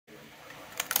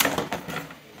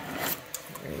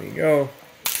we go.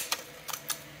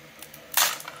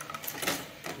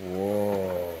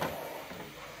 Whoa.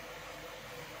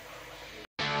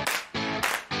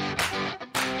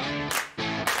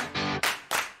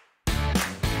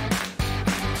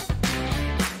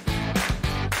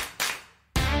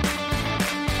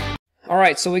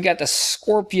 Alright, so we got the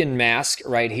scorpion mask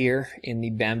right here in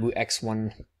the Bambu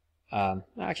X1.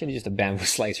 Actually, just a bamboo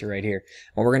slicer right here.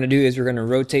 What we're going to do is we're going to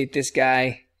rotate this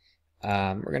guy.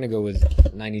 We're going to go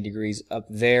with 90 degrees up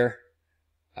there.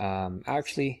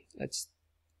 Actually, let's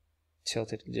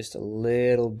tilt it just a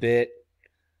little bit.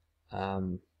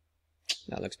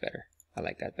 That looks better. I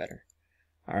like that better.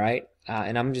 Alright,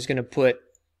 and I'm just going to put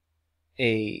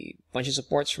a bunch of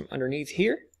supports from underneath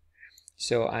here.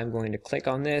 So I'm going to click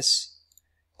on this.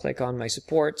 Click on my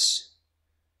supports,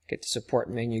 get the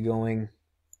support menu going.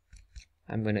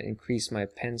 I'm going to increase my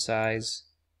pen size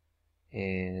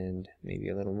and maybe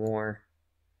a little more.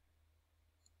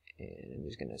 And I'm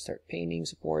just going to start painting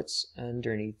supports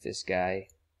underneath this guy.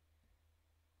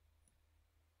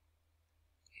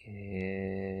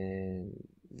 And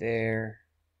there.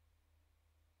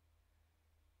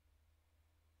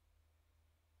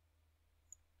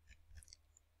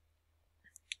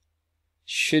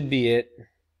 Should be it.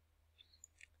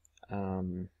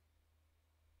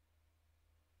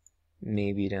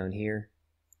 Maybe down here.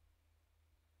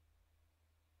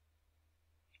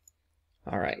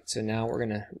 Alright, so now we're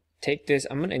going to take this,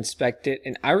 I'm going to inspect it,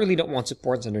 and I really don't want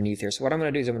supports underneath here, so what I'm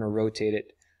going to do is I'm going to rotate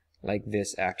it like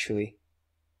this actually.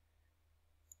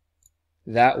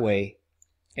 That way,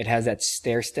 it has that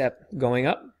stair step going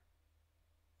up,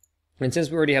 and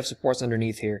since we already have supports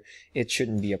underneath here, it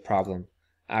shouldn't be a problem.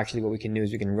 Actually, what we can do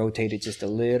is we can rotate it just a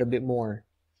little bit more,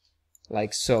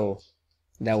 like so.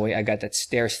 That way I got that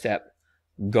stair step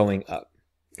going up.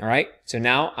 Alright, so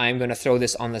now I'm going to throw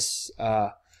this on this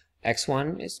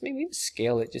X1. It's maybe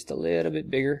scale it just a little bit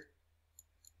bigger.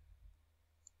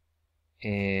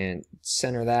 And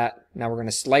center that. Now we're going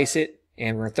to slice it,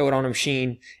 and we're going to throw it on a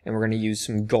machine, and we're going to use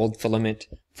some gold filament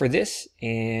for this,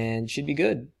 and it should be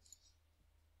good.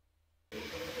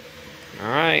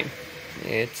 Alright,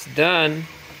 it's done.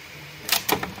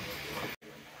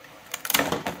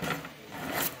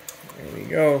 There we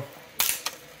go.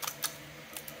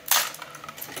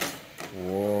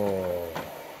 Whoa.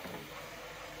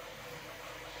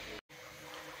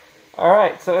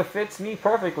 Alright, so it fits me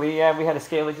perfectly. Yeah, we had to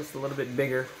scale it just a little bit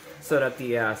bigger so that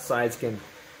the sides can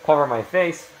cover my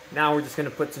face. Now we're just going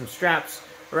to put some straps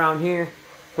around here,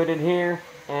 put it here,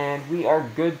 and we are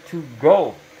good to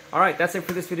go. Alright, that's it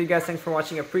for this video, guys. Thanks for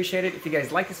watching. I appreciate it. If you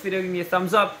guys like this video, give me a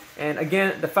thumbs up. And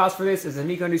again, the files for this is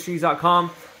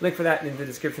amicoindustries.com. Link for that in the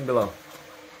description below.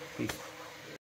 Peace.